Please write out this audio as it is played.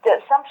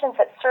assumptions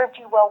that served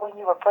you well when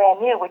you were brand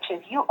new, which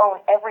is you own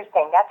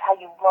everything. That's how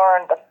you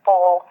learn the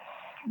full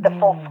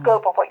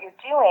scope of what you're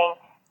doing.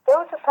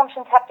 Those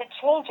assumptions have to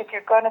change if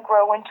you're going to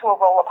grow into a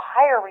role of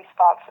higher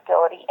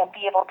responsibility and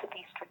be able to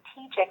be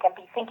strategic and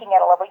be thinking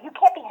at a level. You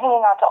can't be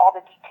hanging on to all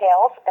the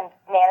details and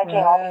managing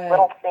all these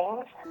little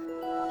things.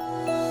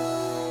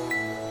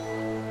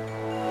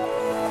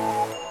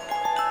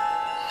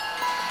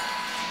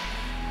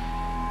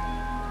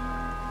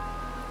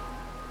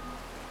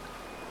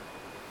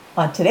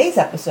 On today's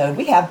episode,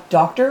 we have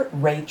Dr.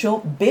 Rachel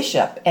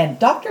Bishop, and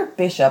Dr.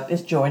 Bishop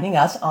is joining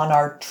us on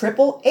our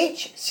Triple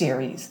H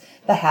series,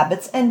 The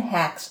Habits and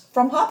Hacks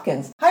from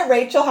Hopkins. Hi,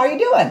 Rachel. How are you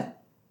doing?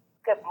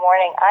 Good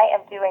morning. I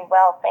am doing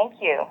well.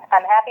 Thank you.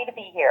 I'm happy to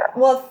be here.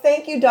 Well,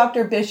 thank you,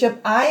 Dr. Bishop.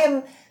 I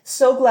am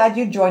so glad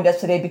you joined us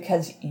today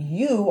because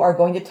you are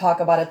going to talk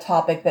about a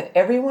topic that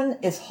everyone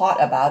is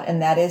hot about,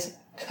 and that is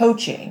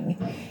coaching.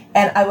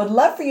 And I would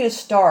love for you to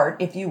start,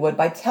 if you would,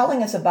 by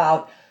telling us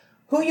about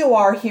who you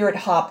are here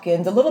at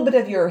Hopkins, a little bit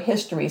of your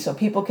history so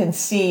people can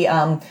see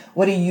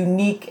what a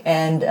unique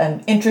and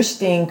an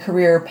interesting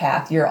career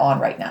path you're on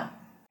right now.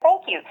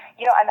 Thank you.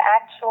 I'm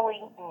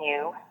actually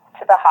new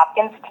to the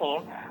Hopkins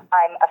team.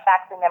 I'm a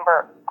faculty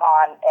member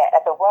at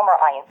the Wilmer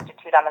Eye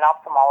Institute. I'm an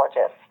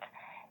ophthalmologist.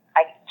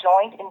 I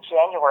joined in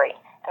January,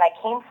 and I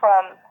came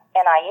from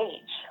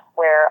NIH,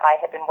 where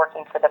I had been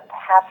working for the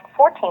past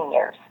 14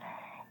 years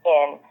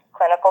in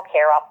clinical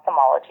care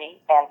ophthalmology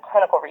and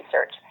clinical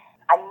research.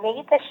 I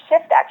made this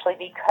shift actually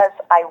because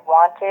I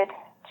wanted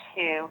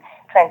to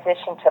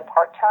transition to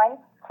part-time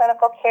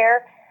clinical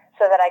care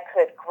so that I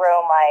could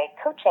grow my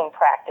coaching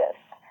practice,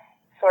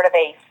 sort of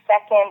a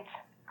second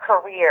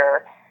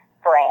career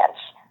branch.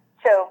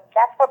 So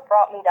that's what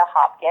brought me to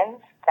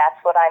Hopkins. That's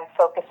what I'm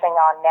focusing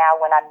on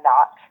now when I'm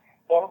not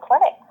in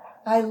clinic.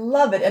 I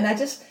love it. And I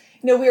just,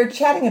 we were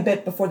chatting a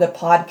bit before the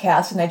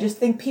podcast, and I just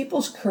think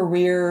people's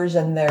careers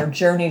and their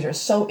journeys are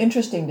so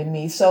interesting to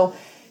me. So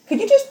could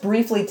you just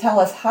briefly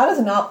tell us, how does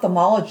an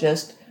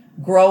ophthalmologist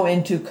grow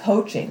into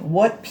coaching?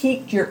 What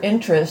piqued your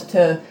interest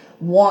to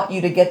want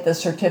you to get the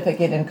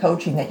certificate in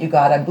coaching that you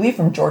got, I believe,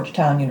 from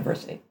Georgetown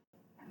University?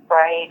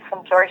 Right,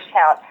 from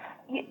Georgetown.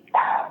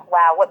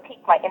 Wow, what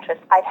piqued my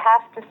interest? I'd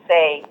have to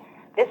say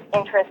this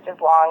interest is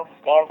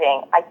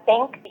long-standing. I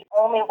think the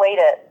only way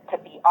to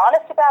be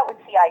honest about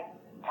would be I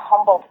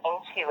tumbled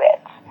into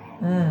it.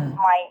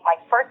 My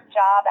first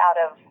job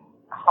out of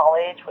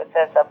college was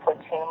as a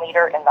platoon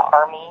leader in the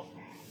Army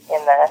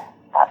in the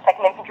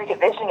 2nd Infantry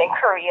Division in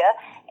Korea,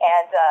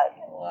 and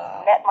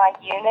met my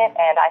unit,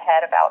 and I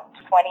had about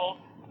 20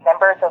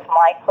 members of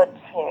my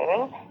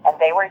platoon, and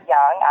they were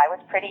young. I was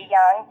pretty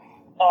young,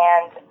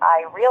 and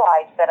I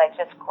realized that I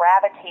just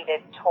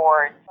gravitated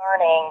towards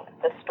learning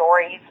the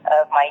stories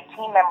of my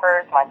team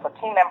members, my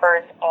platoon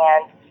members,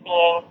 and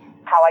seeing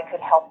how I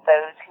could help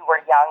those who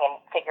were young and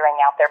figuring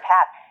out their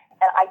path.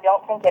 And I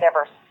don't think it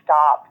ever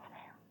stopped.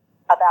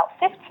 About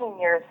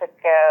 15 years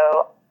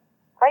ago,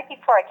 right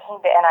before I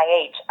came to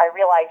NIH, I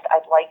realized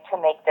I'd like to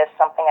make this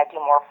something I do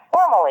more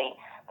formally,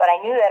 but I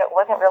knew that it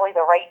wasn't really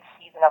the right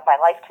season of my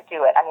life to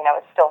do it. I mean, I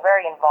was still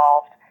very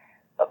involved,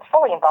 but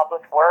fully involved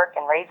with work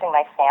and raising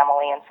my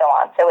family and so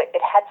on. So it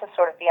had to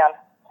sort of be on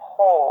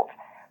hold.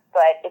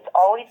 But it's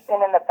always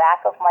been in the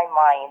back of my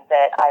mind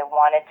that I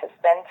wanted to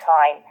spend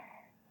time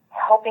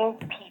helping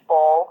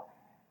people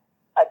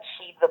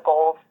achieve the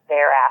goals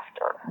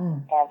thereafter.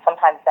 And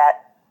sometimes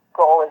that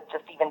goal is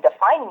just even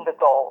defining the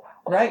goal.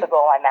 What's the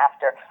goal I'm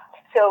after?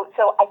 So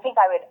I think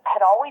I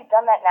had always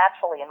done that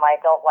naturally in my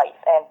adult life,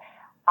 and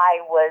I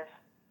was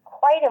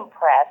quite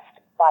impressed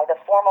by the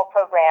formal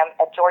program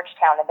at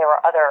Georgetown, and there were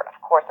other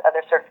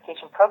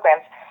certification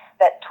programs,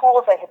 that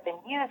tools I had been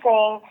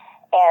using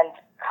and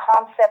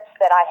concepts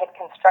that I had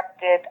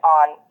constructed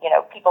on,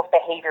 people's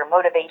behavior,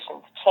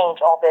 motivations, change,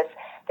 all this.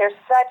 There's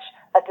such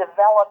a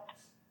developed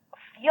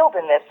field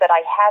in this that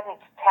I hadn't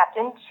tapped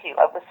into.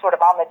 It was sort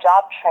of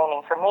on-the-job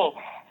training for me.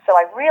 So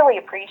I really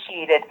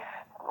appreciated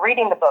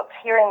reading the books,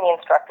 hearing the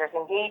instructors,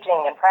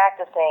 engaging and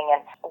practicing,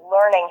 and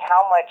learning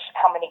how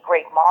many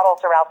great models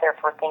are out there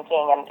for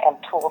thinking and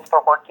tools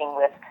for working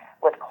with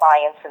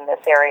clients in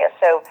this area.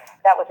 So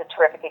that was a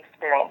terrific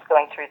experience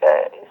going through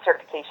the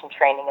certification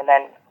training and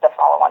then the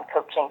follow-on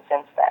coaching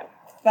since then.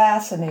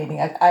 Fascinating.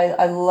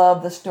 I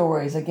love the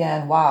stories.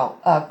 Again, wow,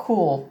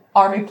 cool.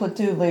 Army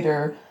platoon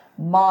leader,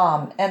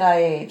 mom,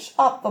 NIH,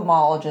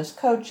 ophthalmologist,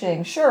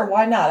 coaching. Sure,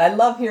 why not? I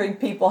love hearing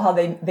people how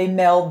they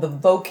meld the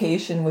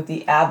vocation with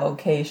the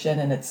avocation,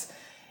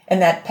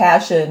 and that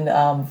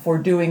passion for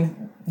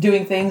doing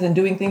things and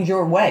doing things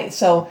your way.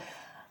 So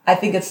I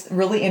think it's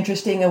really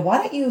interesting. And why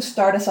don't you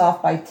start us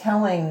off by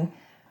telling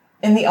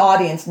in the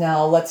audience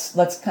now,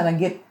 let's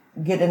kind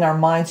of get in our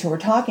minds who we're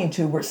talking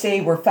to.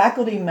 We're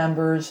faculty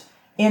members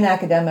in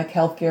academic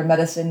healthcare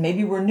medicine.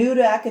 Maybe we're new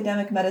to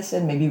academic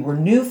medicine. Maybe we're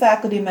new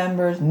faculty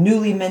members,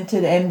 newly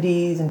minted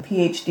MDs and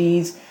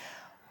PhDs,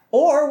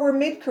 or we're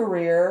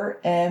mid-career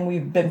and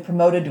we've been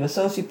promoted to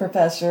associate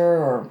professor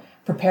or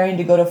preparing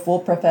to go to full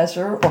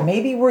professor, or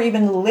maybe we're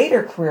even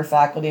later career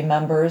faculty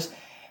members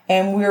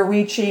and we're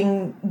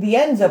reaching the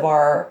ends of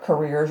our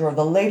careers or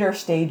the later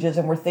stages,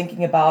 and we're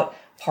thinking about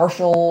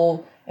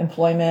partial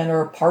employment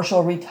or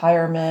partial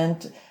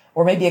retirement,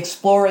 or maybe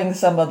exploring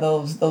some of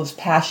those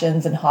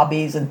passions and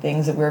hobbies and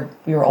things that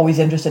we were always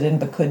interested in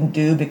but couldn't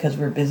do because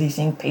we were busy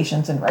seeing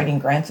patients and writing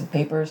grants and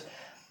papers.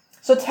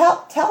 So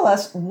tell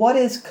us, what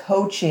is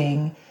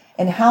coaching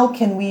and how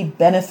can we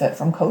benefit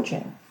from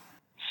coaching?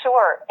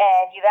 Sure,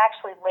 and you've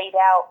actually laid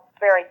out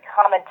very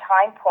common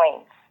time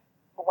points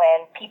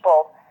when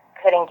people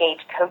could engage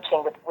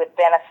coaching with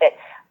benefit.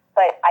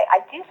 But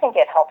I do think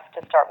it helps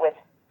to start with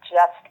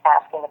just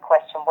asking the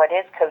question, what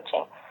is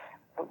coaching?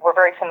 We're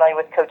very familiar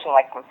with coaching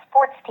like from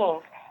sports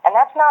teams, and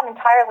that's not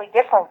entirely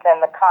different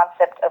than the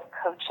concept of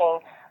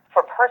coaching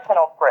for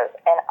personal growth.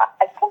 And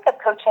I think of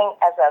coaching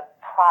as a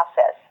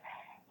process,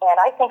 and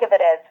I think of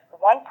it as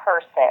one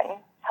person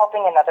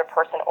helping another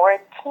person or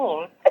a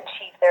team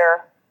achieve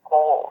their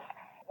goals.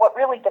 What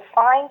really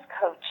defines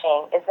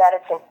coaching is that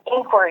it's an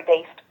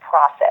inquiry-based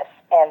process,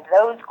 and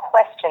those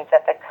questions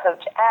that the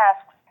coach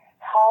asks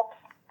help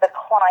the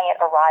client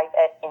arrive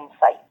at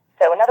insight.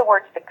 So in other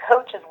words, the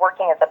coach is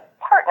working as a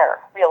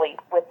partner, really,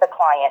 with the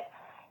client.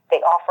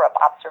 They offer up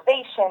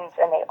observations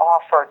and they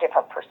offer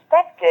different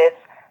perspectives,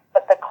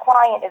 but the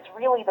client is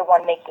really the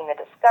one making the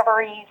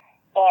discoveries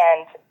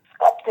and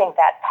sculpting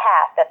that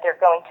path that they're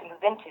going to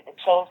move into, the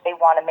change they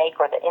want to make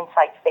or the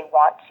insights they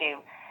want to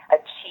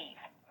achieve.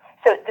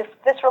 So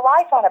this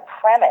relies on a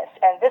premise,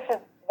 and this is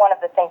one of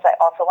the things I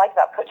also like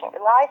about coaching. It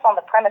relies on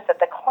the premise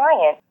that the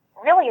client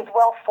really is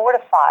well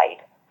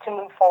fortified to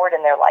move forward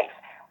in their life.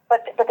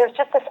 But there's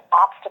just this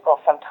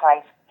obstacle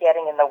sometimes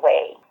getting in the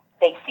way.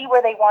 They see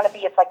where they want to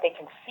be. It's like they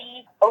can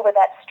see over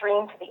that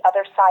stream to the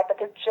other side, but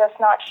they're just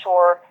not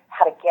sure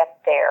how to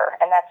get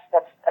there. And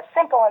that's a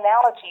simple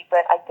analogy,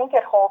 but I think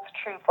it holds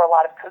true for a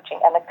lot of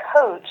coaching. And the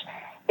coach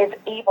is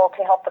able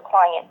to help the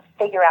client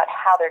figure out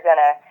how they're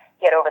going to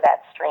get over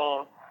that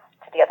stream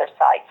to the other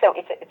side. So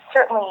it's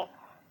certainly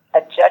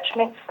a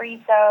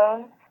judgment-free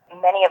zone.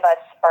 Many of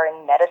us are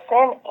in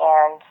medicine,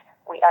 and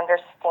we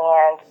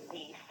understand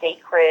the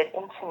sacred,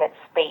 intimate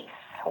space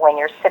when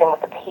you're sitting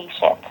with a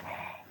patient.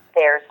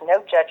 There's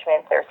no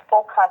judgment, there's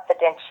full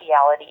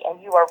confidentiality,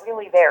 and you are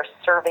really there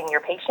serving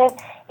your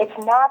patient. It's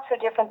not so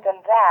different than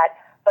that,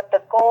 but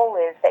the goal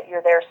is that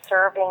you're there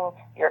serving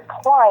your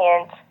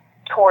client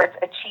towards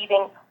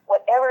achieving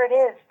whatever it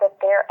is that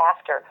they're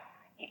after.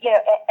 You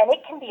know, and it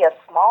can be a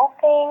small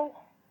thing,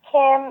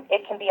 Kim.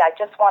 It can be, I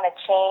just want to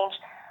change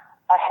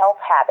a health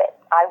habit.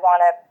 I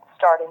want to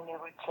start a new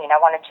routine. I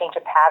want to change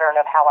a pattern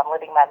of how I'm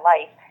living my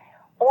life.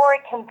 Or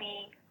it can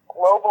be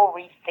global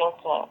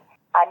rethinking.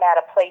 I'm at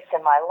a place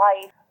in my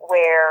life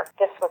where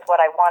this was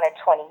what I wanted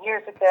 20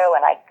 years ago,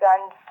 and I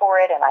gunned for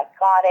it, and I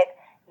got it.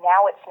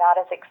 Now it's not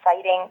as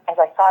exciting as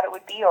I thought it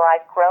would be, or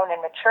I've grown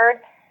and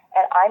matured,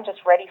 and I'm just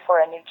ready for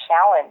a new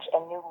challenge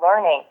and new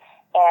learning.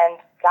 And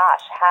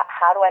gosh,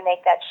 how do I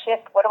make that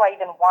shift? What do I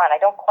even want? I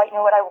don't quite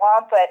know what I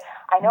want, but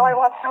I know I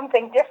want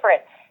something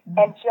different.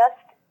 And just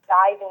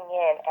diving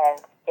in and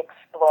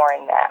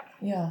exploring that.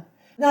 Yeah.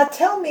 Now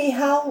tell me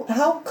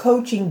how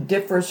coaching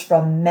differs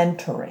from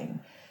mentoring.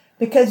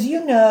 Because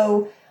you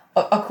know,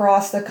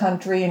 across the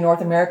country, in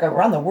North America,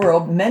 around the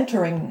world,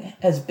 mentoring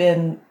has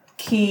been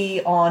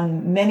key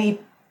on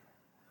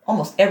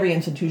almost every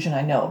institution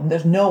I know.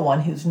 There's no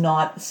one who's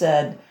not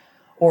said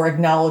or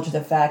acknowledged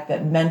the fact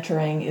that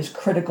mentoring is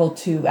critical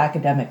to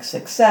academic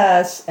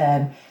success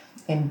and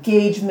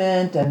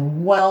engagement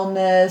and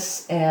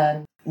wellness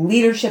and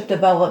leadership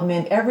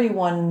development.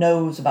 Everyone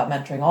knows about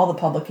mentoring, all the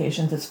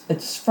publications,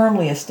 it's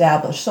firmly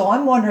established. So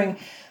I'm wondering,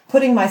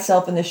 putting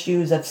myself in the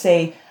shoes of,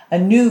 say, a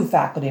new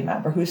faculty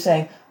member who's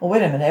saying, well,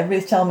 wait a minute,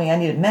 everybody's telling me I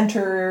need a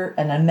mentor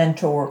and a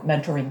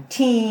mentoring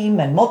team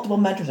and multiple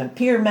mentors and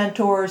peer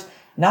mentors.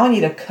 Now I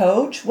need a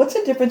coach. What's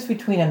the difference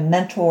between a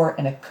mentor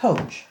and a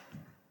coach?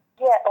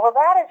 Yeah, well,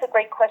 that is a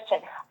great question.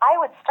 I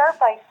would start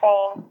by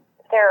saying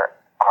there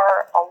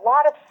are a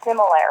lot of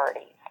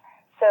similarities.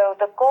 So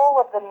the goal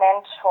of the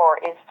mentor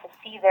is to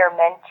see their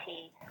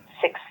mentee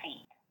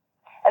succeed.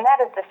 And that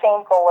is the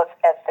same goal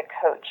as the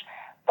coach.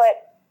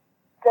 But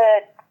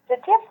the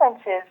difference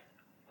is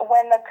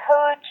when the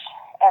coach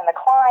and the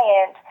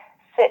client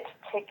sit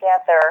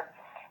together,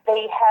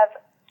 they have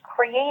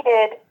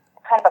created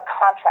kind of a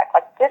contract,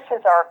 like this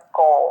is our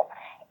goal,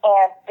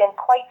 and been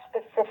quite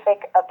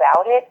specific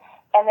about it.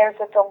 And there's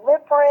a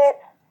deliberate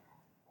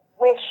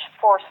wish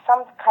for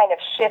some kind of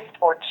shift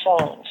or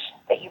change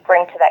that you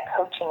bring to that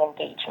coaching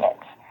engagement.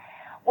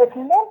 With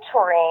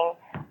mentoring,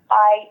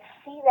 I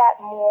see that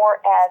more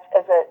as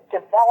a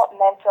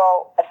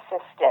developmental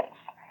assistance.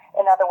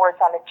 In other words,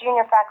 I'm a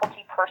junior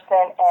faculty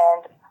person,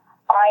 and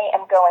I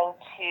am going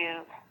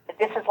to,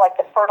 this is like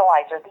the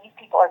fertilizer. These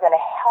people are going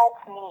to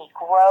help me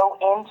grow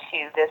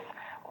into this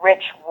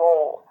rich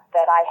role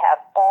that I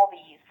have all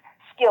these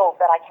skills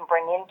that I can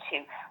bring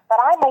into. But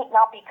I might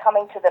not be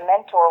coming to the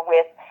mentor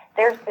with,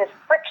 there's this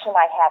friction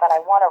I have and I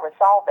want to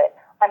resolve it.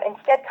 I'm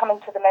instead coming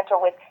to the mentor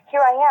with,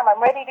 here I am,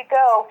 I'm ready to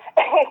go.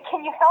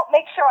 Can you help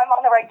make sure I'm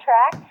on the right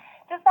track?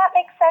 Does that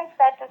make sense,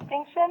 that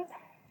distinction?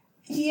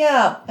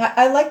 Yeah,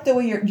 I like the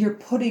way you're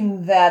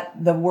putting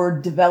the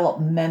word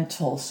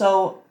developmental.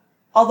 So,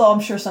 although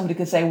I'm sure somebody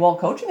could say, well,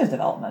 coaching is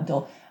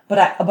developmental,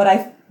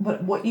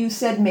 but what you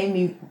said made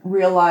me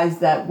realize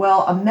that,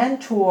 well, a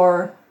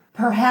mentor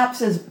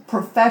perhaps is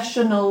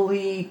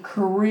professionally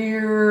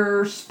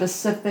career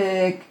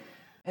specific,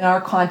 in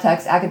our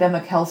context,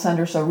 academic health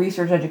center, so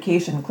research,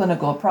 education,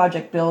 clinical,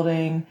 project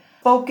building,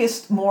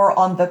 focused more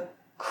on the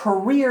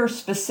career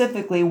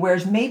specifically,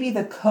 whereas maybe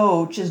the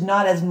coach is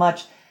not as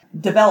much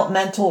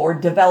developmental or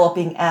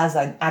developing as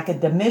an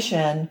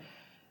academician.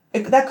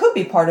 That could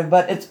be part of it,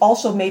 but it's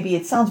also maybe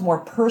it sounds more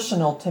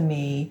personal to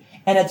me,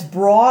 and it's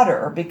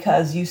broader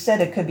because you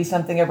said it could be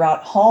something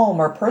about home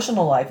or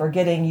personal life or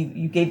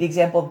you gave the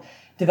example of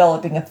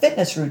developing a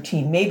fitness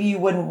routine. Maybe you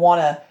wouldn't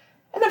want to,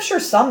 and I'm sure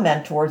some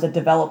mentors that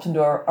develops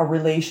into a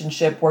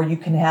relationship where you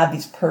can have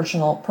these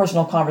personal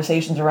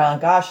conversations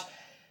around, gosh,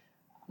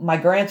 my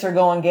grants are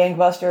going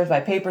gangbusters. My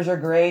papers are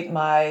great.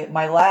 My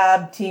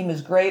lab team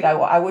is great.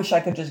 I wish I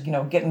could just,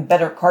 get in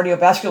better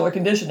cardiovascular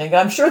conditioning.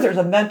 I'm sure there's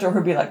a mentor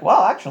who'd be like,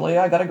 well, actually,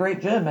 I got a great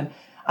gym. And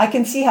I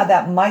can see how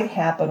that might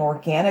happen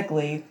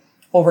organically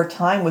over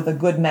time with a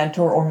good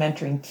mentor or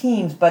mentoring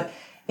teams. But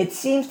it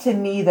seems to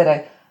me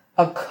that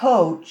a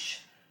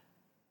coach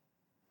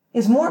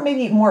is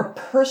maybe more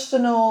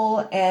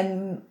personal,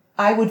 and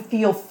I would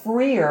feel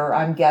freer,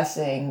 I'm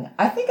guessing.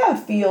 I think I would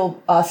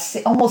feel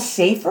almost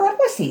safer. I don't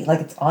want to say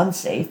like it's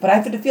unsafe, but I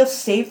would feel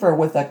safer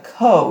with a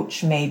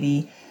coach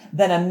maybe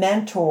than a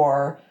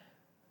mentor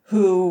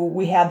who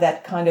we have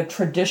that kind of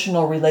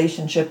traditional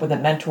relationship with. A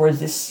mentor is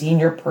this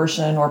senior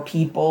person or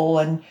people,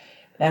 and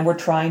we're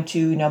trying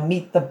to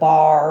meet the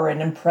bar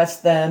and impress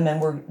them, and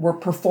we're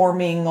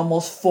performing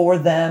almost for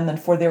them and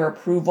for their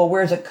approval,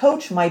 whereas a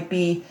coach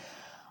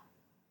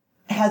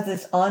has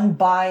this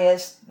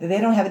unbiased,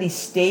 they don't have any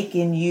stake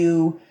in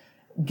you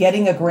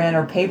getting a grant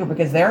or paper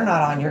because they're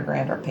not on your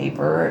grant or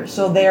paper.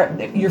 So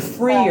you're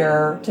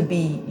freer to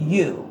be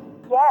you.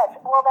 Yes,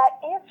 well, that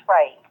is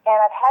right. And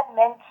I've had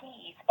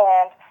mentees,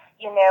 and,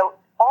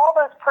 all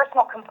those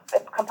personal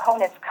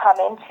components come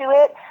into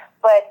it,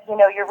 but,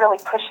 you're really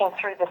pushing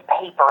through this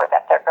paper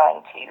that they're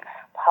going to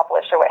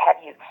publish or what have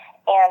you.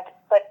 And,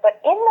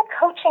 but in the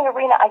coaching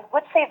arena, I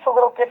would say it's a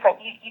little different.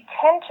 You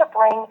tend to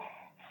bring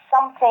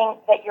something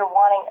that you're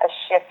wanting a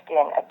shift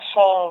in, a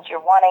change.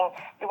 You're wanting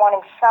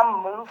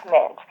some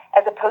movement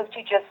as opposed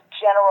to just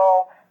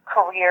general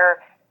career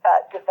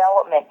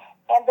development.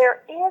 And there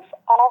is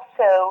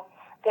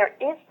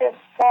this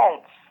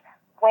sense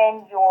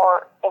when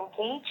you're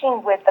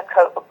engaging with a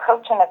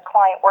coach and a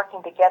client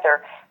working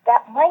together,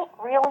 that might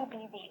really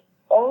be the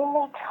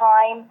only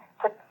time,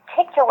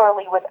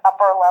 particularly with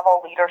upper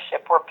level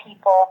leadership, where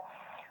people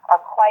are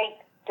quite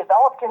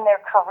developed in their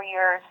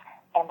careers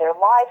and their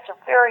lives are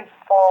very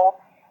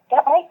full.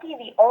 That might be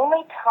the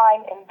only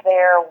time in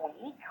their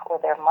week or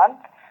their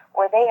month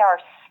where they are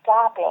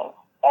stopping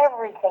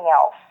everything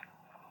else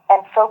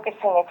and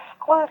focusing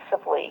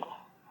exclusively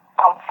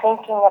on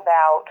thinking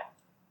about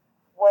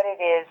what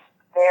it is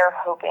they're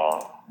hoping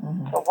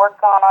to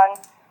work on,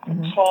 to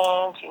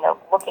change,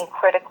 looking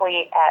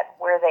critically at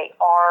where they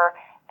are,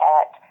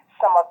 at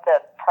some of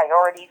the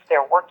priorities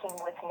they're working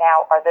with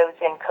now. Are those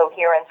in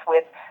coherence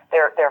with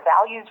their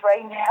values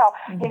right now?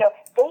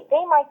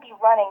 They might be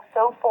running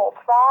so full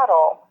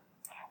throttle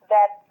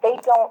that they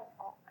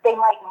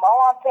might mull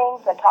on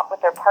things and talk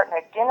with their partner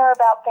at dinner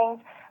about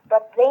things,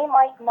 but they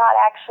might not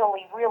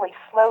actually really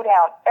slow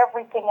down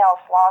everything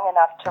else long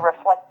enough to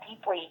reflect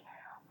deeply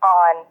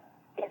on,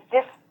 is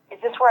this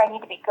where I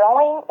need to be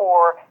going,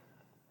 or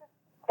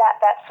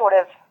that sort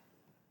of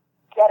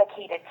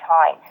dedicated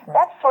time. Right.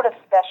 That's sort of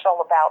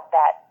special about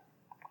that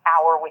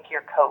hour with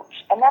your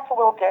coach, and that's a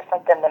little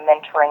different than the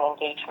mentoring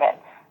engagement,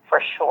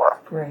 for sure.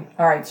 Great.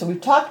 All right, so we've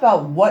talked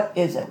about what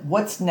is it.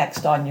 What's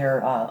next on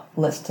your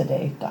list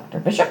today, Dr.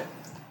 Bishop?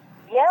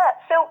 Yeah,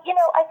 so,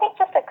 I think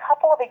just a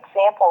couple of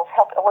examples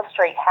help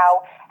illustrate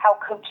how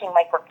coaching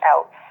might work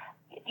out.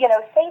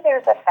 Say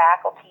there's a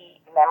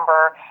faculty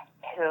member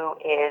who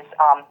is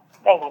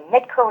maybe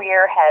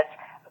mid-career, has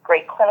a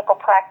great clinical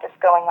practice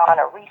going on,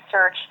 a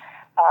research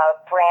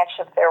branch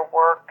of their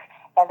work,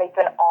 and they've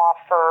been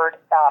offered,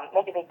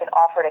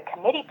 a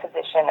committee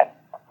position,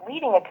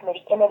 leading a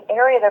committee in an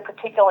area they're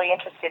particularly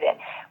interested in.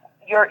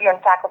 You're in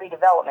faculty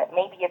development.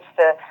 Maybe it's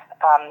the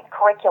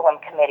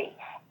curriculum committee,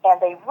 and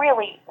they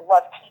really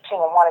love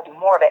teaching and want to do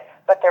more of it,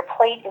 but their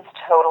plate is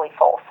totally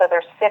full. So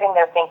they're sitting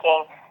there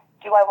thinking,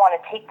 do I want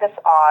to take this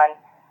on?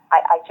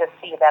 I just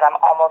see that I'm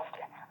almost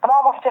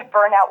at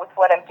burnout with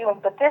what I'm doing,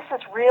 but this is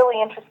really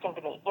interesting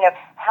to me.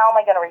 How am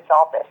I going to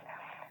resolve this?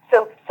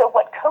 So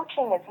what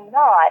coaching is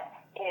not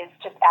is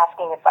just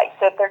asking advice.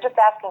 So if they're just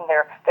asking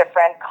their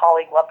friend,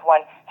 colleague, loved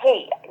one,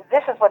 hey,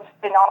 this is what's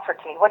been offered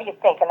to me, what do you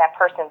think? And that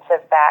person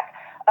says back,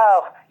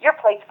 oh, your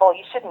plate's full,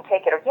 you shouldn't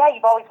take it. Or, yeah,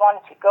 you've always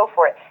wanted to, go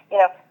for it.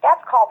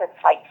 That's called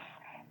advice.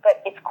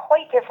 But it's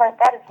quite different.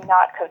 That is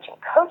not coaching.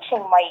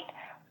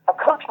 A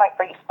coach might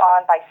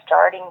respond by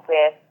starting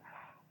with,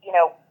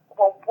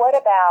 well, what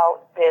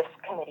about this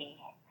committee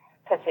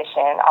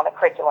position on the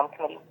curriculum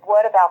committee?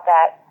 What about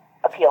that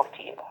appeals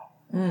to you?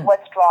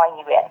 What's drawing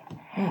you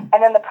in?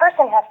 And then the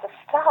person has to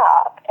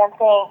stop and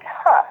think,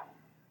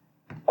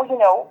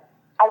 well,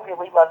 I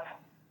really love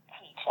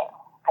teaching.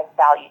 I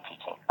value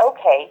teaching.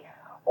 Okay,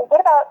 well, what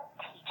about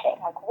teaching?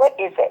 Like, what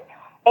is it?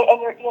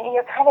 And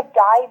you're kind of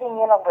diving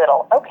in a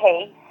little.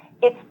 Okay,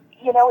 it's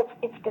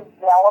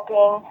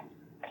developing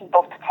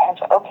people's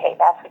potential. Okay,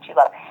 that's what you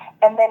love.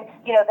 And then,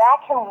 that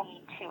can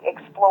lead to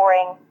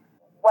exploring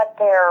what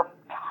their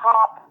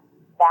top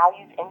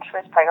values,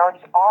 interests,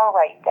 priorities are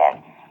right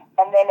then.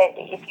 And then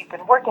if you've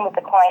been working with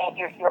the client,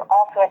 you're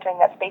also entering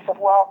that space of,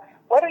 well,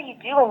 what are you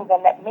doing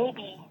then that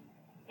maybe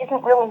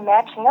isn't really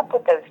matching up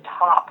with those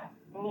top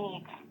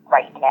needs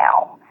right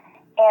now?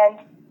 And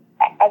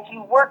as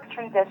you work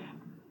through this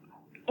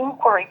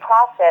inquiry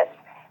process,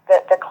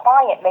 the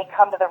client may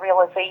come to the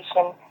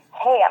realization,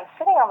 hey, I'm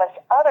sitting on this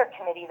other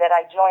committee that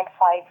I joined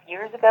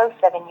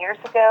 7 years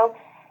ago.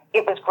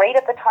 It was great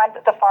at the time,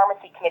 but the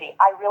pharmacy committee,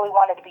 I really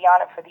wanted to be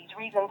on it for these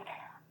reasons.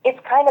 It's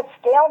kind of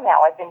stale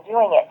now. I've been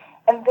doing it.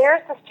 And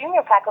there's this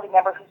junior faculty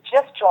member who's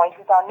just joined,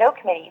 who's on no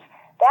committees.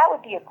 That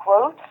would be a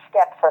growth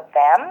step for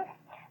them.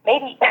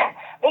 Maybe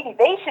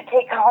they should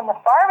take on the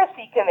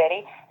pharmacy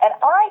committee, and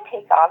I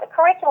take on the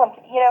curriculum.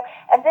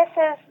 And this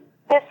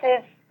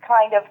is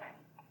kind of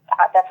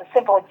that's a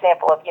simple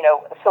example of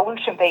a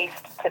solution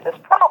based to this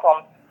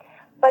problem.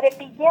 But it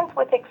begins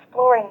with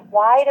exploring,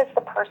 why does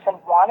the person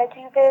want to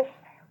do this?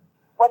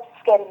 What's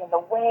getting in the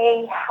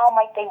way? How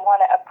might they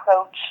want to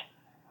approach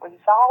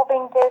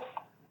resolving this?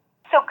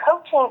 So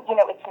coaching,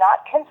 it's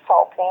not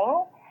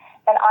consulting.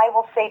 And I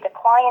will say the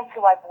clients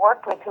who I've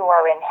worked with who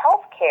are in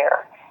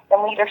healthcare,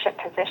 in leadership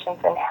positions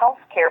in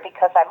healthcare,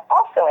 because I'm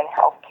also in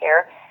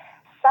healthcare,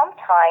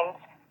 sometimes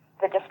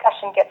the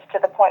discussion gets to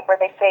the point where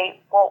they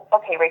say, well,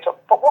 okay, Rachel,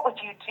 but what would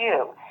you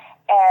do?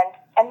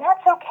 And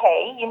that's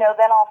okay.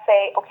 Then I'll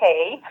say,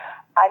 okay,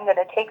 I'm going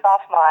to take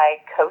off my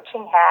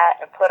coaching hat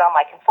and put on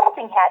my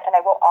consulting hat, and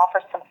I will offer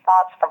some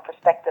thoughts from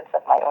perspectives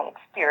of my own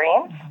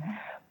experience. Mm-hmm.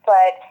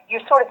 But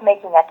you're sort of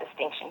making that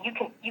distinction. You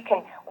can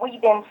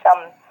weave in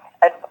some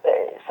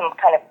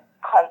kind of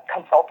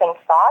consulting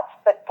thoughts,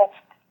 but that's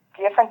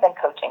different than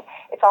coaching.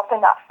 It's also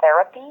not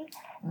therapy,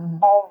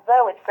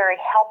 although it's very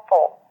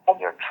helpful, and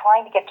you're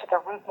trying to get to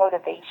the root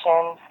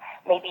motivations.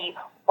 Maybe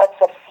what's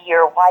the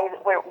fear?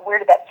 Where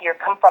did that fear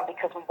come from?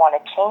 Because we want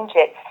to change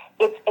it.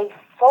 It's a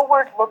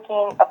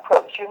forward-looking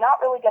approach. You're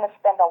not really going to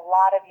spend a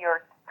lot of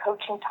your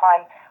coaching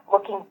time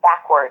looking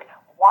backward.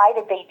 Why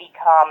did they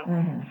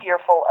become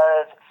fearful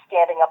of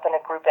standing up in a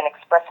group and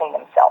expressing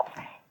themselves?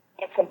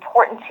 It's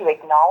important to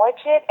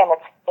acknowledge it, and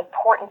it's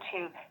important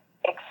to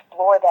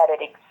explore that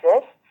it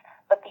exists,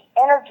 but the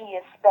energy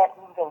is spent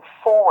moving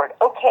forward.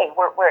 Okay,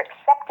 we're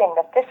accepting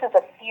that this is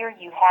a fear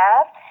you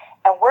have,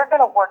 and we're going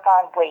to work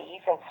on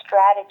ways and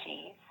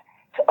strategies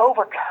to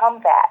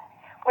overcome that.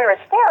 Whereas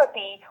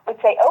therapy would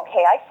say,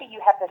 okay, I see you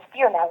have this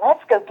fear. Now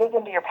let's go dig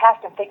into your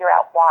past and figure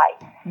out why.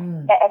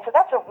 And so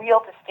that's a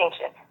real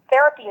distinction.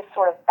 Therapy is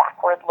sort of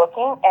backward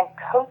looking, and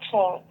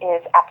coaching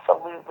is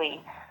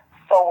absolutely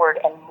forward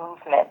and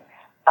movement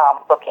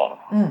looking.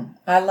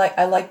 I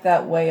like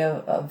that way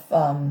of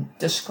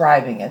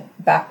describing it.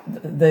 Back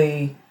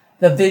the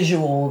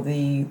visual,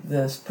 the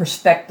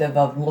perspective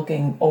of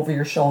looking over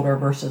your shoulder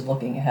versus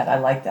looking ahead. I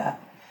like that.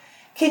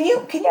 Can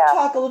you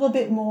talk a little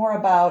bit more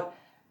about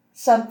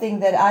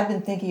something that I've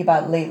been thinking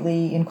about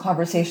lately in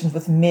conversations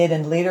with mid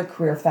and later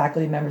career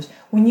faculty members?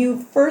 When you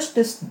first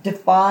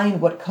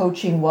defined what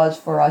coaching was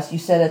for us, you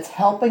said it's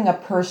helping a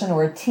person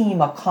or a team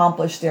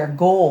accomplish their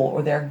goal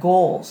or their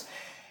goals.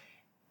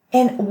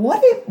 And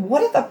what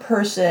if a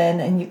person,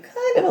 and you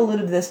kind of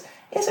alluded to this,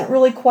 isn't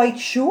really quite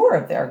sure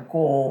of their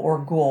goal or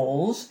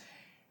goals,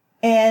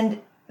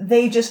 and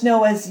they just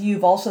know, as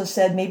you've also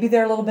said, maybe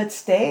they're a little bit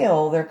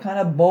stale, they're kind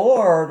of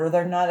bored, or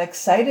they're not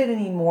excited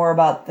anymore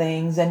about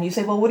things. And you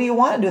say, well, what do you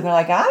want to do? And they're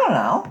like, I don't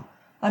know.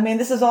 I mean,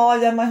 this is all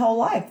I've done my whole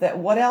life.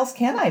 What else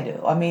can I do?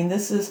 I mean,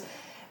 this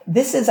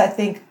is, I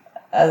think,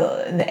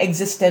 an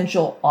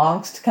existential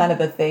angst kind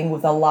of a thing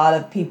with a lot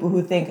of people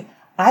who think,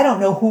 I don't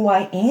know who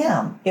I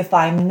am if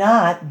I'm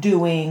not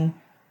doing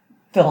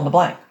fill in the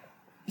blank,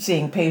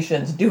 seeing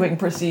patients, doing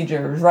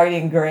procedures,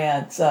 writing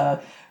grants,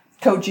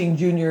 coaching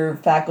junior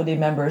faculty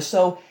members.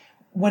 So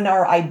when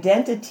our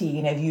identity,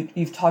 and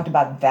you've talked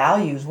about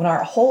values, when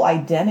our whole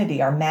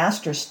identity, our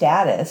master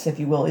status, if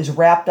you will, is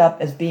wrapped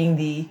up as being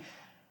the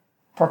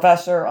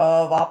professor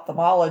of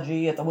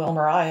ophthalmology at the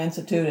Wilmer Eye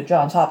Institute at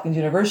Johns Hopkins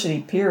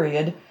University,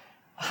 period,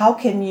 how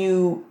do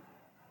you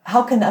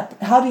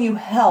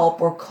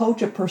help or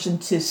coach a person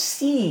to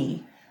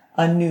see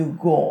a new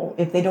goal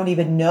if they don't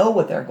even know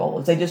what their goal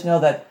is? They just know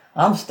that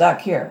I'm stuck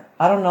here.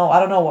 I don't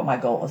know what my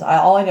goal is.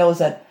 All I know is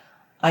that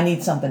I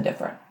need something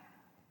different.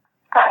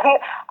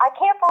 I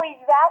can't believe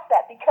you asked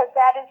that, because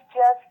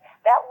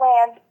that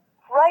lands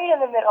right in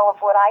the middle of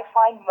what I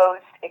find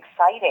most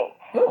exciting.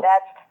 Ooh.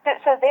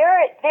 So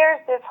there's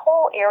this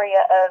whole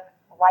area of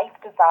life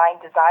design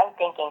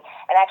thinking,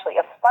 and actually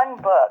a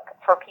fun book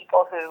for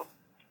people who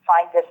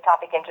find this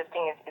topic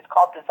interesting is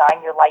called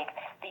Design Your Life.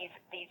 These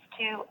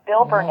two,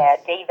 Bill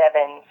Burnett, Dave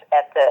Evans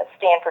at the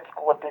Stanford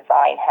School of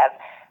Design, have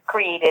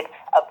created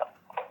a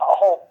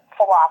whole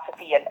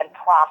philosophy and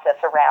process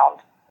around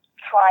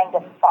trying to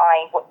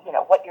find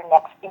what your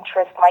next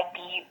interest might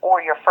be,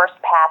 or your first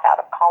path out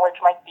of college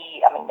might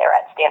be. I mean, they're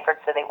at Stanford,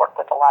 so they work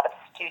with a lot of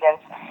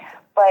students.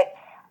 But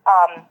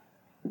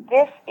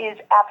this is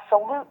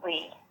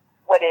absolutely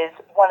what is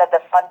one of the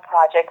fun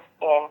projects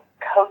in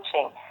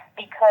coaching,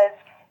 because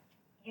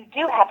you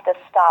do have to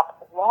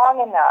stop long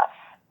enough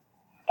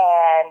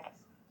and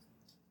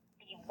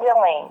be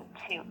willing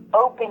to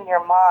open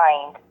your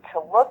mind to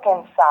look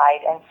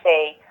inside and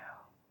say,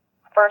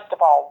 first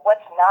of all,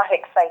 what's not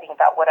exciting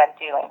about what I'm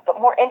doing? But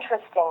more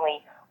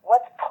interestingly,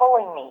 what's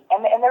pulling me?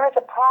 And there is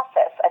a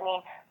process. I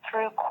mean,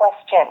 through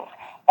questions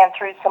and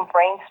through some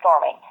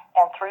brainstorming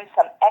and through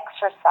some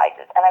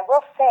exercises. And I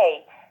will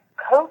say,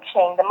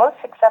 coaching, the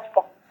most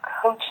successful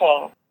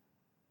coaching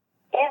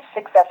is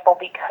successful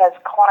because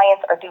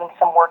clients are doing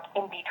some work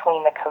in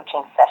between the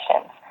coaching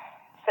sessions.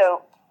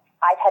 So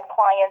I've had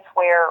clients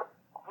where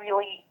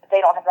really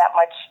they don't have that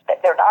much,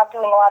 they're not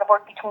doing a lot of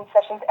work between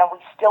sessions, and we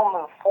still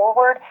move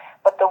forward.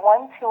 But the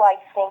ones who I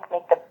think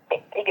make the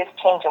biggest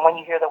change, and when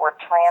you hear the word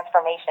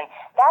transformation,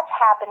 that's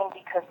happening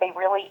because they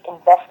really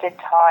invested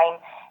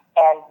time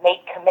and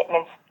made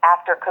commitments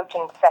after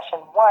coaching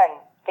session 1,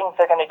 things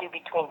they're going to do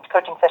between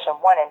coaching session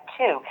 1 and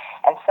 2,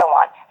 and so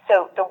on.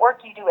 So the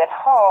work you do at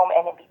home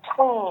and in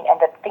between, and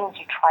the things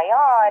you try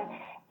on,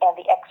 and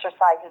the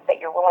exercises that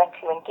you're willing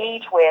to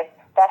engage with,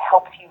 that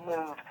helps you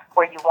move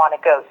where you want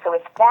to go. So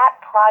if that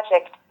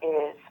project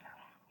is,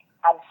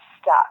 I'm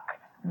stuck,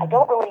 I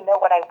don't really know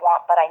what I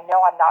want, but I know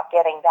I'm not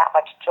getting that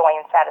much joy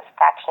and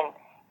satisfaction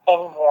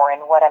anymore in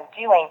what I'm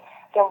doing,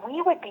 then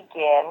we would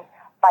begin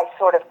by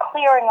sort of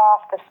clearing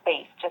off the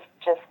space,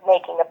 just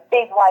making a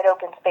big wide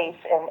open space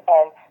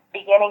and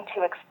beginning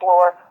to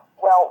explore,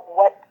 well,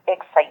 what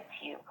excites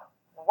you?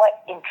 What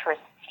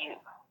interests you?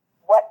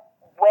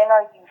 When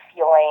are you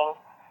feeling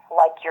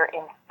like you're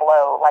in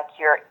flow, like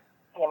you're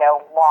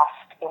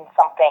lost in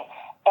something?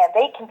 And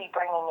they can be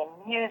bringing in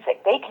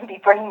music. They can be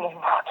bringing in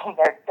walking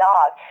their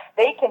dog.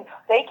 They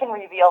can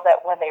reveal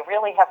that when they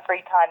really have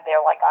free time,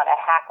 they're like on a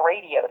hack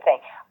radio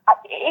thing.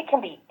 It can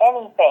be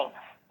anything.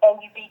 And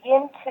you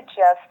begin to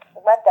just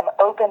let them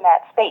open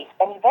that space.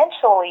 And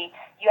eventually,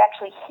 you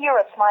actually hear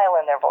a smile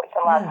in their voice.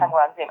 And a lot of time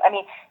we're on Zoom. I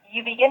mean,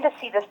 you begin to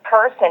see this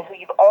person who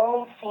you've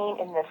only seen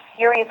in this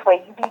serious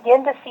way. You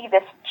begin to see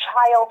this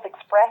child's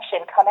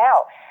expression come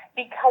out,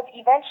 because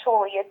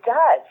eventually it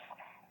does.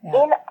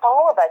 Yeah. In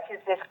all of us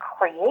is this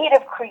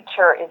creative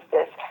creature, is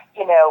this,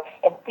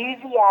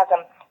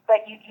 enthusiasm,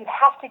 but you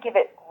have to give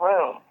it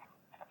room.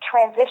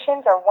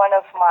 Transitions are one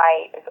of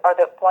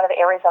the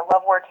areas I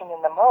love working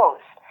in the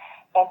most.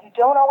 And you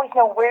don't always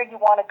know where you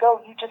want to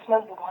go. You just know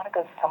you want to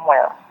go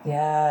somewhere.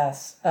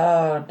 Yes.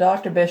 Oh,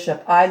 Dr.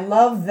 Bishop, I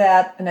love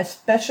that. And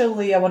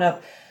especially I want to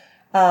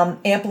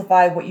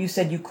amplify what you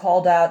said. You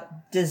called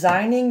out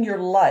Designing Your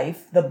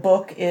Life. The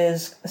book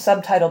is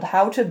subtitled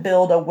How to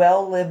Build a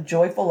Well-Lived,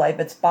 Joyful Life.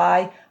 It's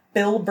by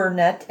Bill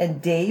Burnett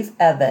and Dave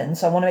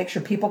Evans. So I want to make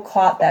sure people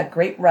caught that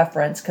great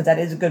reference, because that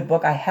is a good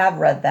book. I have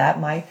read that.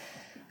 My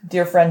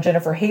dear friend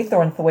Jennifer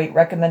Haythornthwaite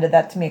recommended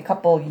that to me a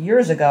couple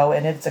years ago,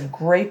 and it's a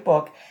great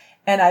book.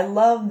 And I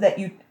love that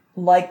you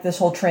like this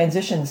whole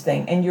transitions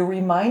thing. And you're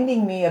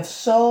reminding me of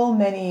so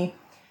many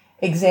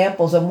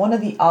examples. And one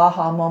of the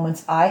aha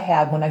moments I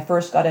had when I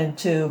first got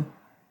into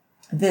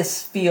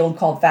this field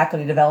called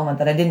faculty development,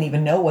 that I didn't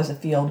even know was a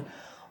field,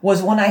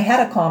 was when I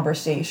had a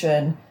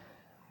conversation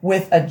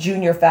with a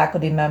junior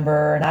faculty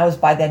member, and I was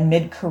by then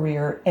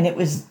mid-career, and it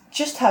was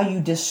just how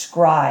you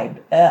described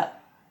a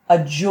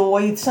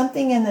joy,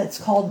 something in that's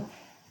called,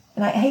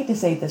 and I hate to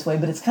say it this way,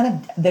 but it's kind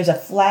of, there's a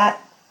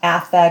flat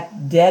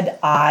affect, dead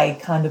eye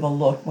kind of a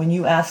look when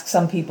you ask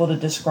some people to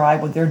describe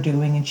what they're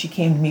doing. And she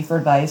came to me for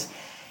advice,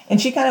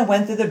 and she kind of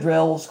went through the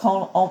drills,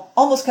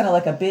 almost kind of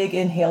like a big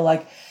inhale,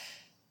 like,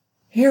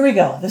 here we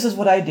go, this is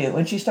what I do.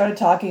 And she started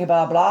talking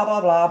about blah,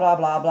 blah, blah, blah,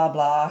 blah, blah,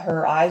 blah.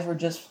 Her eyes were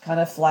just kind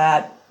of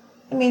flat.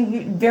 I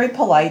mean, very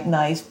polite,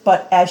 nice.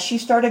 But as she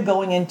started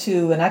going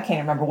into, and I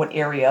can't remember what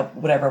area,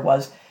 whatever it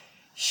was,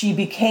 she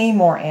became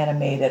more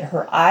animated.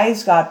 Her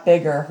eyes got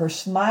bigger. Her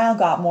smile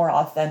got more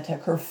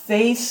authentic. Her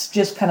face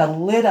just kind of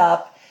lit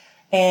up,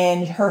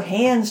 and her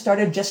hands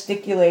started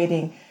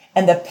gesticulating,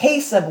 and the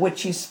pace of which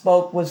she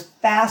spoke was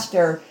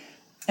faster.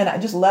 And I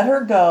just let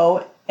her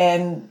go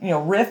and,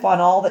 riff on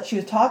all that she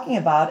was talking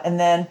about. And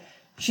then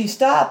she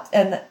stopped,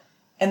 and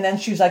then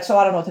she was like, so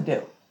I don't know what to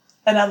do.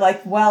 And I'm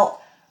like,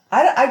 well,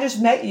 I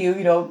just met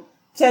you,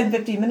 10,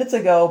 15 minutes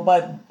ago,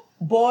 but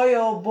boy,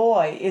 oh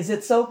boy, is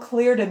it so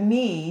clear to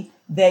me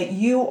that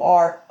you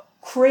are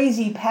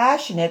crazy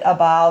passionate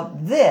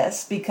about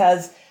this,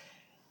 because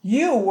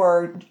you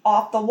were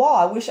off the wall.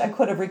 I wish I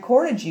could have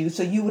recorded you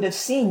so you would have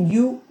seen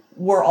you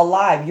were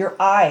alive. Your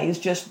eyes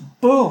just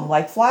boom,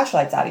 like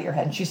flashlights out of your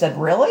head. And she said,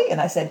 really?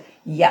 And I said,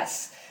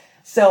 yes.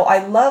 So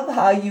I love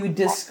how you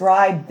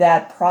described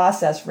that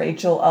process,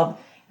 Rachel, of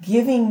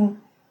giving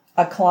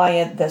a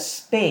client the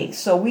space.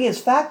 So we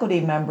as faculty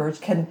members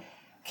can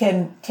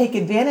take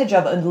advantage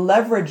of and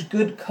leverage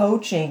good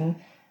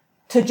coaching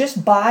to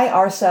just buy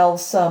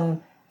ourselves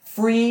some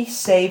free,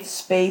 safe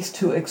space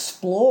to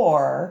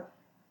explore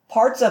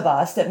parts of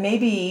us that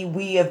maybe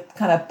we have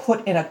kind of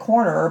put in a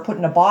corner or put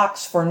in a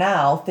box for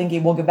now,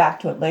 thinking we'll get back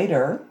to it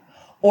later,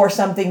 or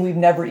something we've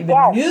never even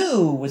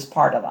knew was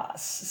part of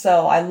us.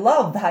 So I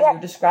love how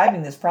you're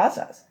describing this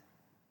process.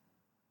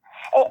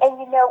 And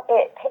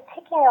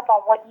picking up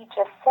on what you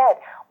just said,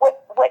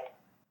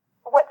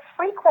 what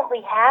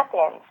frequently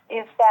happens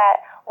is that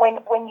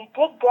when you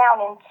dig down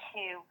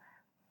into,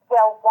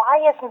 well, why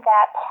isn't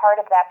that part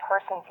of that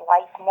person's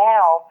life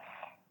now?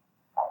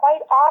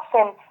 Quite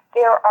often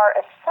there are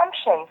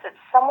assumptions that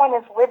someone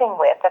is living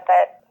with,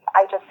 that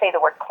I just say the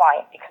word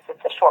client because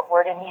it's a short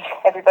word and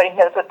everybody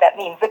knows what that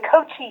means, the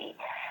coachee,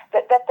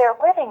 that they're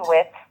living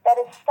with, that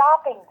is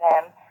stopping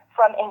them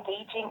from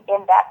engaging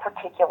in that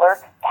particular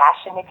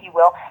passion, if you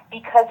will,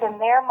 because in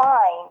their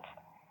mind,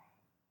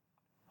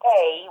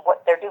 A,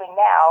 what they're doing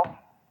now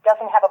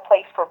doesn't have a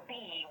place for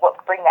B, what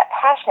would bring that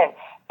passion.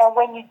 And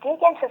when you dig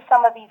into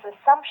some of these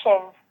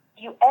assumptions,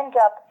 you end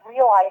up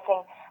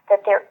realizing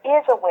that there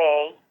is a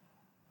way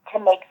to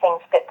make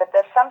things fit, that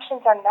the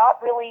assumptions are not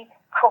really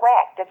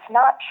correct. It's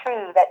not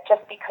true that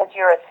just because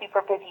you're a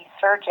super busy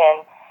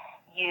surgeon,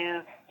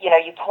 you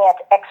can't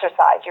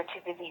exercise, you're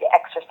too busy to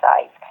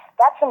exercise.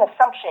 That's an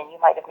assumption you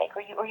might have made,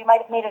 or you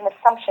might have made an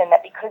assumption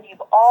that because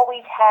you've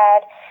always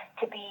had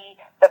to be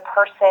the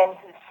person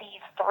who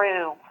sees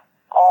through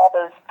all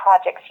those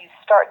projects you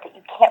start, that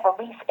you can't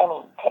release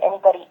any to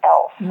anybody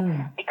else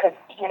because,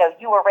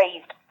 you were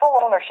raised full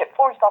ownership,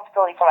 full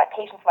responsibility for my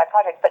patients, my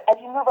projects. But as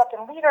you move up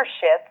in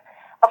leadership,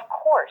 of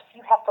course,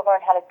 you have to learn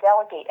how to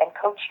delegate and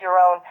coach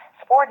your own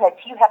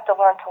subordinates. You have to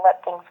learn to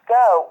let things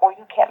go, or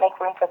you can't make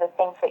room for the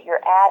things that you're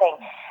adding.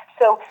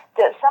 So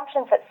the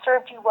assumptions that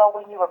served you well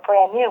when you were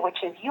brand new, which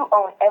is you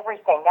own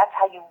everything, that's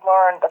how you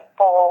learn the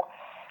full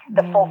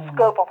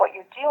scope of what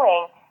you're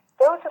doing.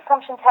 Those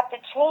assumptions have to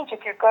change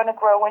if you're going to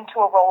grow into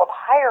a role of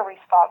higher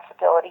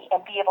responsibility and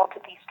be able to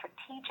be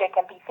strategic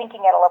and be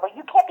thinking at a level.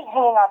 You can't be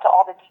hanging on to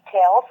all the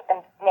details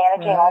and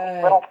managing all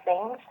these little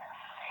things.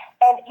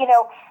 And,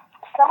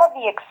 some of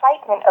the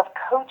excitement of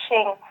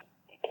coaching,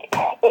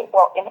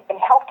 in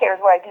healthcare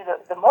is where I do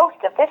the most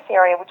of this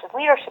area, which is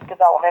leadership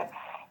development,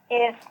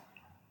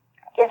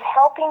 is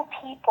helping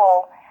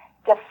people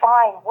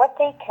define what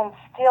they can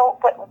still,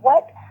 what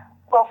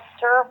will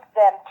serve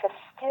them to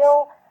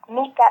still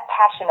meet that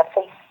passion of,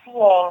 say,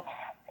 seeing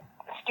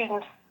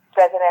students,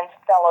 residents,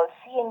 fellows,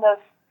 seeing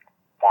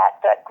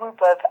that group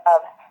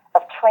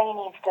of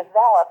trainees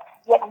develop,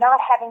 yet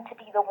not having to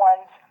be the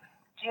ones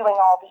doing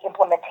all the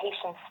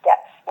implementation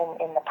steps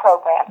in the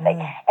program,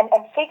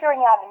 and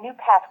figuring out a new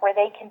path where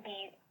they can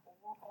be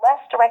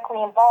less directly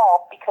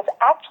involved, because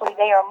actually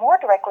they are more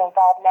directly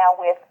involved now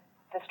with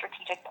the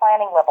strategic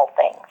planning level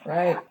things.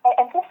 Right.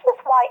 And this is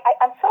why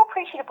I'm so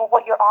appreciative of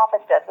what your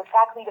office does with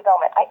faculty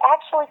development. I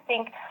actually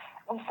think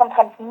we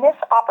sometimes miss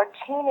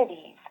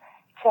opportunities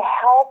to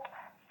help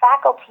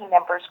faculty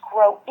members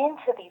grow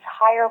into these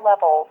higher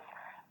levels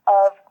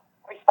of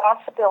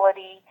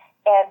responsibility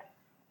and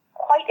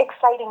quite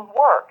exciting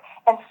work.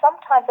 And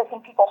sometimes I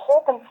think people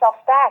hold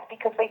themselves back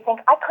because they think,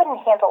 I couldn't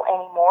handle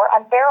anymore.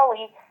 I'm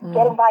barely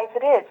getting by as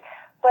it is.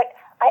 But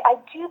I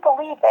do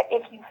believe that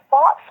if you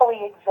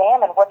thoughtfully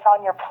examine what's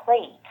on your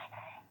plate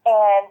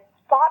and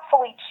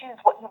thoughtfully choose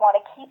what you want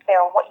to keep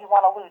there and what you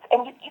want to lose,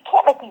 and you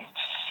can't make these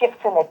shifts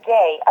in a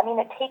day. I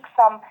mean, it takes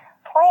some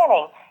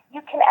planning.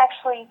 You can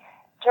actually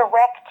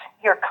direct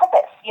your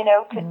compass,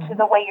 to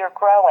the way you're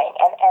growing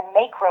and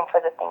make room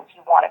for the things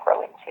you want to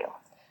grow into.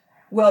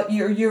 Well,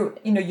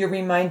 you're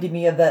reminding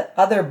me of that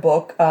other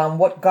book,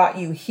 What Got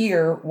You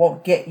Here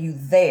Won't Get You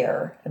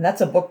There. And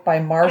that's a book by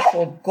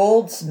Marshall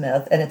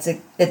Goldsmith.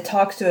 And it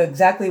talks to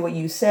exactly what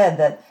you said,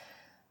 that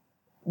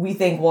we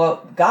think,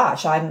 well,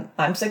 gosh,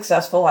 I'm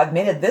successful. I've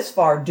made it this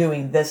far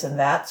doing this and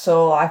that,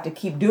 so I have to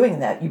keep doing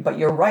that. But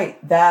you're right.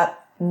 That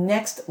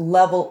next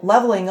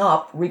leveling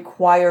up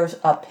requires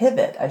a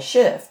pivot, a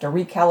shift, a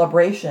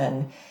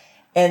recalibration.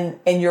 And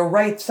you're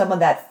right, some of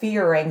that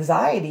fear or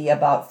anxiety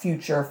about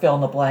future fill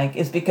in the blank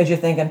is because you're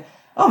thinking,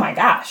 oh my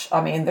gosh,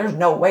 I mean, there's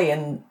no way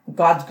in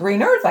God's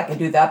green earth I could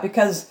do that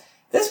because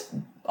this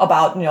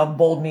about,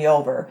 bowled me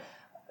over.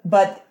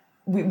 But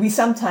we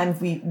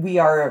sometimes we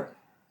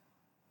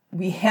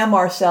hem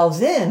ourselves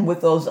in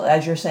with those,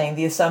 as you're saying,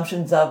 the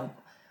assumptions of,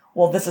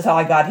 well, this is how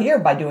I got here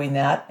by doing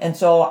that. And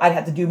so I'd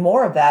have to do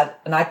more of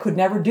that and I could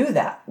never do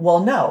that.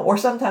 Well, no. Or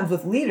sometimes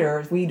with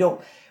leaders,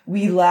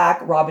 we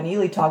lack, Robin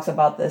Ely talks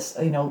about this,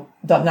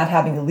 not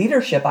having a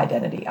leadership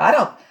identity. I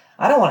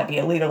don't want to be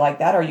a leader like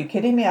that. Are you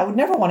kidding me? I would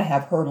never want to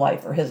have her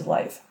life or his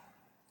life.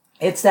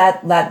 It's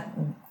that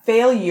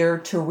failure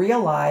to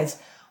realize,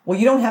 well,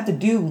 you don't have to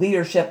do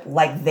leadership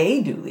like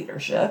they do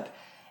leadership.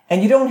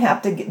 And you don't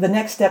have to, the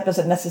next step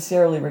doesn't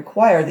necessarily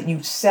require that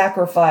you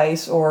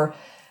sacrifice or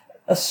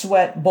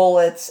sweat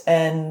bullets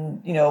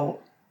and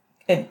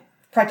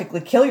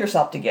practically kill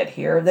yourself to get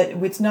here.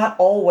 That it's not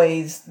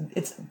always,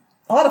 it's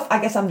a lot of,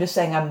 I guess I'm just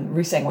saying, I'm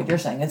re-saying what you're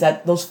saying, is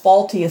that those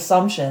faulty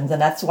assumptions,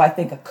 and that's why I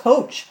think a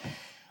coach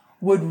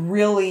would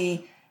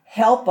really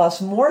help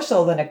us more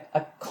so than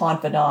a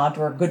confidant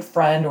or a good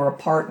friend or a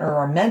partner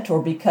or a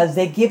mentor, because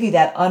they give you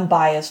that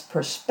unbiased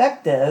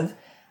perspective.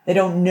 They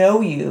don't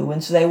know you,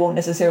 and so they won't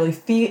necessarily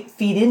feed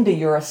into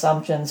your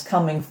assumptions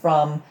coming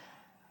from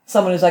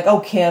someone who's like,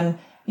 oh, Kim,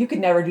 you could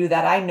never do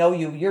that. I know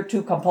you. You're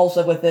too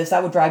compulsive with this.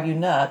 That would drive you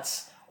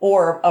nuts.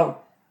 Or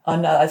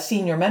a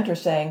senior mentor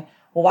saying,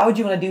 well, why would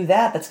you want to do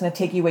that? That's going to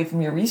take you away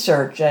from your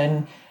research.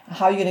 And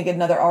how are you going to get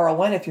another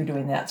RON if you're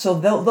doing that? So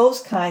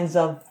those kinds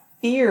of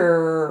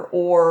fear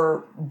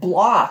or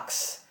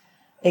blocks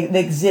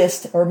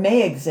exist or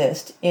may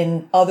exist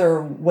in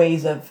other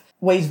ways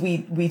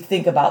we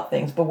think about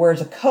things. But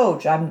whereas a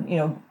coach,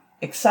 I'm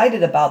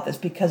excited about this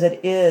because it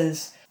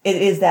is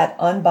that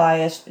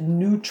unbiased,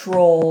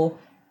 neutral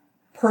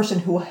person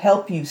who will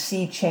help you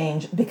see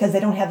change because they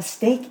don't have a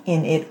stake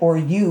in it or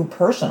you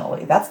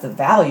personally. That's the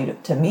value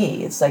to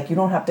me. It's like you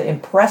don't have to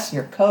impress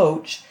your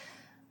coach.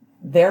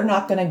 They're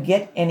not going to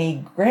get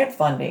any grant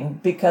funding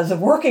because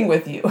of working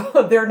with you.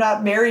 They're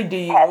not married to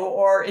you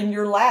or in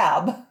your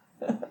lab.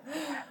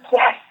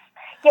 Yes.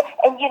 Yeah,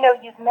 and you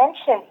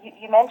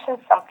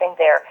mentioned something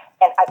there,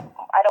 and I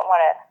don't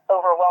want to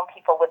overwhelm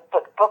people with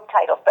book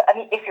titles, but I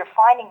mean, if you're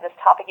finding this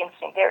topic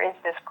interesting, there is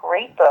this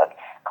great book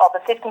called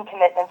The 15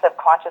 Commitments of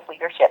Conscious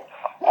Leadership,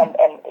 and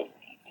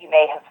you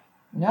may have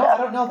I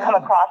don't know come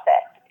across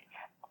that.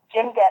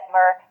 Jim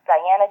Detmer,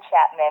 Diana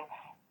Chapman,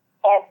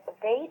 and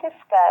they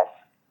discuss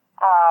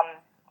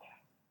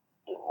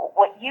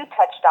what you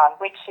touched on,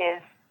 which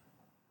is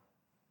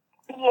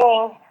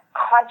being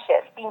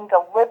conscious, being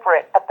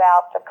deliberate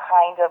about the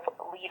kind of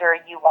leader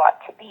you want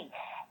to be.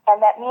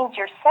 And that means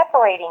you're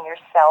separating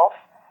yourself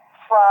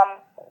from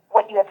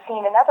what you have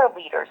seen in other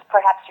leaders.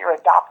 Perhaps you're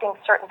adopting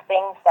certain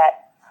things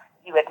that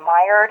you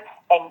admired,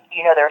 and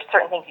there are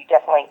certain things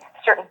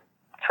certain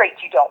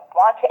traits you don't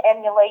want to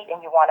emulate and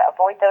you want to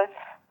avoid those.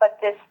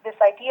 But this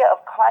idea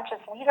of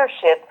conscious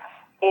leadership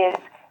is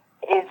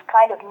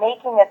kind of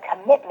making a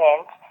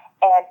commitment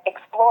and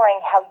exploring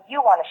how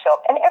you want to show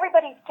up. And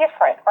everybody's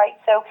different, right?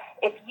 So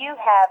if you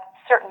have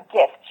certain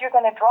gifts, you're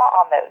going to draw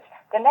on those.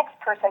 The next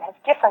person has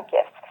different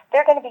gifts.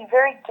 They're going to be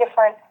very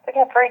different. They're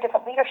going to have very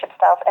different leadership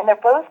styles, and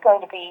they're both going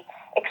to be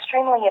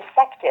extremely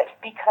effective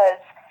because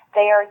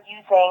they are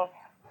using,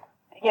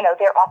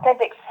 their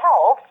authentic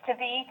selves to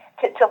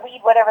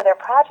lead whatever their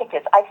project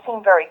is. I've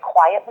seen very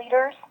quiet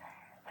leaders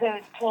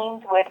whose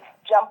teams would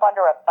jump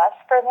under a bus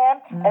for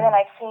them. Mm. And then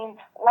I've seen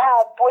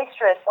loud,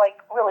 boisterous,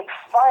 like really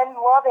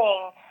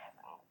fun-loving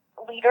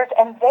leaders,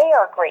 and they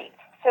are great.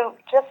 So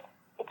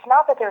it's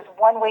not that there's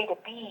one way to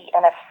be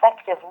an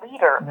effective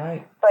leader,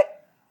 right,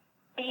 but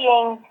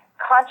being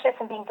conscious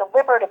and being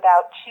deliberate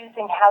about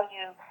choosing how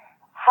you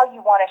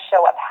want to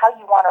show up, how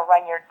you want to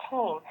run your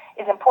team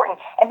is important.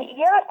 And the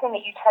other thing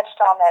that you touched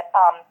on that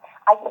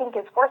I think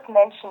is worth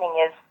mentioning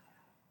is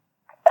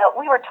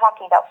we were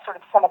talking about sort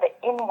of some of the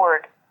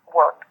inward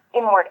work,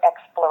 inward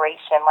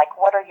exploration, like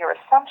what are your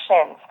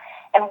assumptions,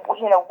 and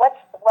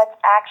what's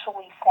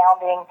actually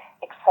sounding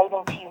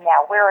exciting to you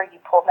now? Where are you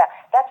pulled now?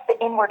 That's the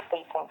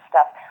inward-facing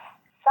stuff.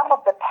 Some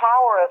of the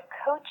power of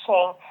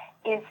coaching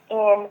is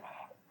in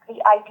the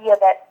idea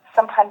that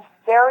sometimes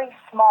very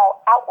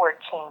small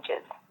outward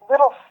changes,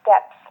 little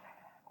steps,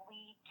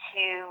 lead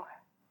to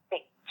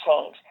big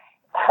change.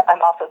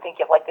 I'm also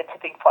thinking of like the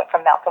tipping point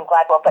from Malcolm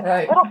Gladwell, but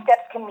right, little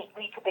steps can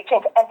lead to big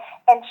change.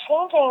 And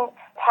changing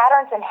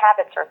patterns and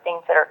habits are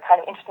things that are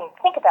kind of interesting to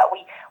think about.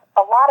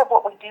 A lot of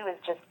what we do is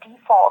just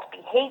default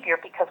behavior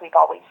because we've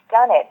always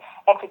done it.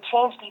 And to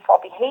change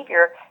default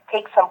behavior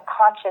takes some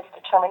conscious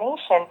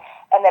determination.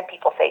 And then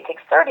people say it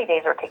takes 30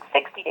 days or it takes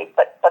 60 days.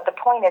 But the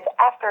point is,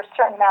 after a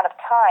certain amount of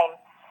time,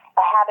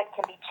 a habit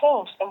can be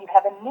changed and you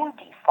have a new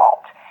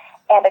default.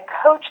 And a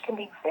coach can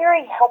be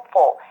very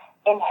helpful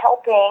in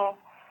helping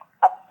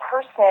a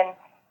person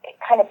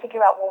kind of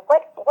figure out, well,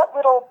 what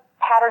little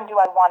pattern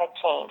do I want to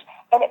change?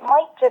 And it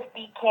might just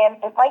be, Kim,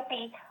 it might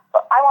be,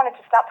 I wanted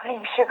to stop putting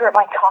sugar in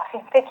my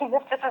coffee. I'm thinking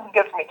this just isn't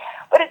good for me.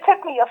 But it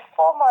took me a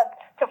full month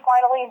to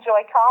finally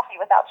enjoy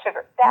coffee without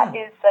sugar. That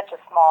is such a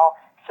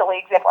small, silly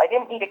example. I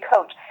didn't need a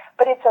coach.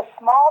 But it's a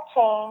small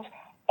change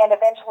and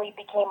eventually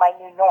became my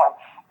new norm.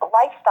 The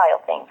lifestyle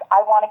things,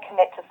 I want to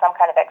commit to some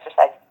kind of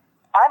exercise.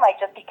 I might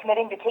just be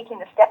committing to taking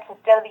the steps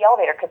instead of the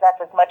elevator because that's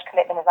as much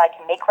commitment as I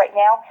can make right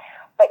now.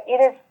 But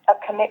it is a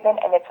commitment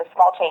and it's a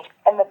small change.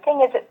 And the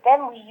thing is, it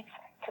then leads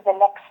to the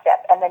next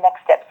step and the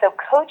next step. So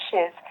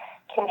coaches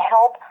can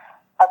help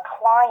a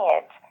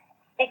client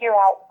figure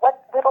out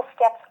what little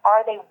steps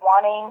are they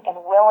wanting and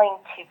willing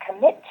to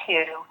commit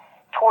to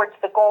towards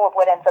the goal of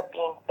what ends up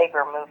being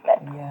bigger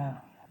movement.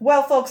 Yeah.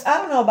 Well, folks, I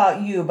don't know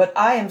about you, but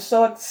I am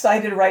so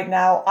excited right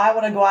now. I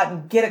want to go out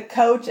and get a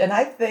coach, and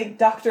I think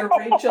Dr.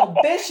 Rachel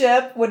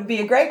Bishop would be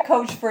a great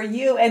coach for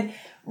you. And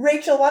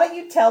Rachel, why don't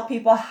you tell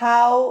people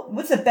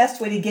what's the best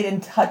way to get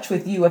in touch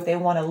with you if they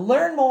want to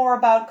learn more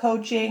about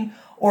coaching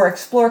or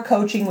explore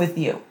coaching with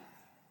you?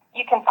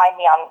 You can find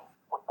me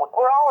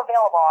we're all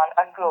available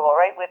on Google,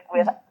 right,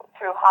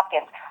 through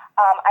Hopkins.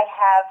 I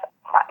have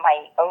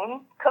my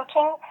own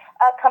coaching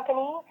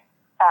company,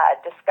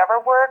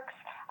 DiscoverWorks.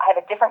 I have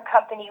a different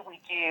company.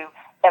 We do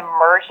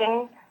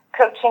immersion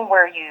coaching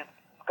where you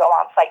go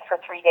on site for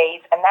 3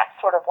 days, and that's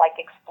sort of like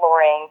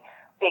exploring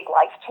big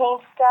life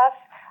change stuff.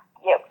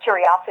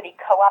 Curiosity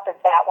Co-op is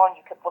that one.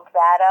 You could look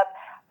that up.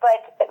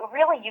 But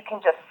really, you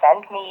can just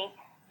send me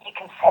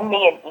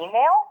an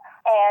email,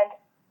 and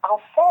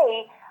I'll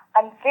say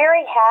I'm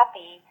very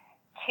happy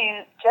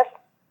to just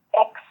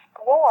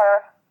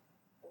explore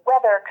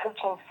whether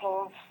coaching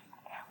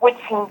would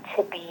seem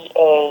to be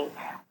a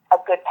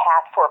good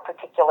path for a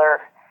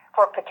particular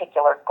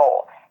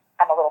goal.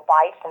 I'm a little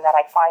biased in that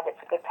I find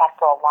it's a good path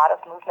for a lot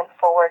of movement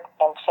forward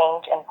and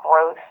change and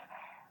growth,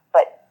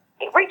 but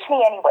it reached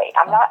me anyway.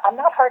 I'm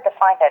not hard to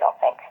find, I don't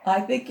think.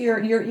 I think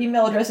your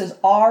email address is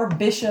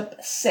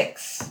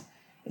rbishop6.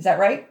 Is that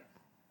right?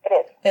 It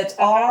is. It's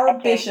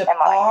rbishop,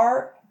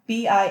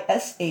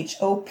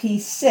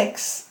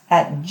 RBISHOP6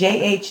 at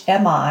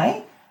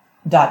jhmi.edu.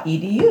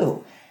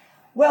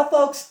 Well,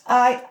 folks,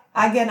 I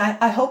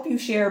hope you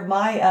share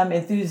my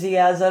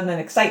enthusiasm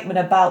and excitement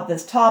about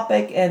this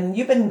topic, and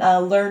you've been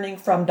learning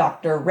from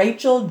Dr.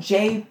 Rachel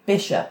J.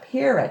 Bishop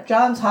here at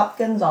Johns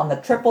Hopkins on the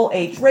Triple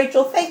H.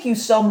 Rachel, thank you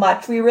so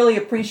much. We really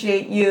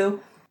appreciate you.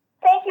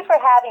 Thank you for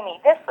having me.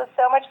 This was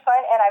so much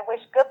fun, and I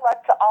wish good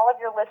luck to all of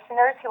your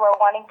listeners who are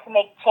wanting to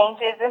make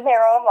changes in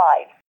their own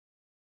lives.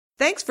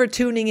 Thanks for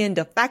tuning in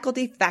to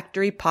Faculty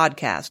Factory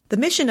Podcast. The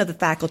mission of the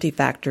Faculty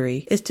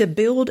Factory is to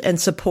build and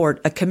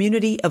support a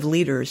community of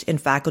leaders in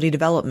faculty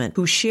development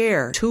who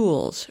share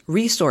tools,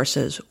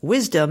 resources,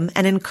 wisdom,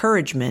 and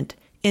encouragement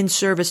in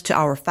service to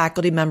our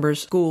faculty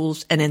members,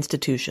 schools, and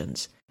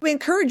institutions. We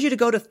encourage you to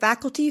go to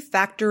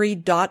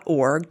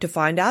facultyfactory.org to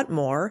find out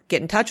more,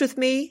 get in touch with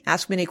me,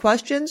 ask me any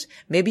questions.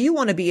 Maybe you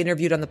want to be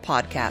interviewed on the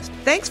podcast.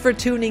 Thanks for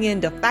tuning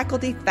in to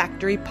Faculty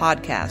Factory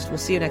Podcast. We'll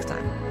see you next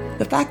time.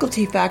 The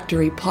Faculty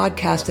Factory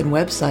podcast and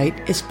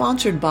website is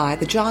sponsored by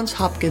the Johns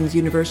Hopkins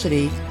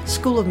University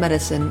School of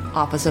Medicine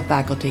Office of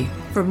Faculty.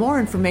 For more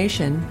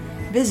information,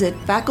 visit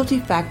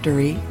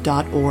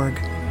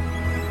facultyfactory.org.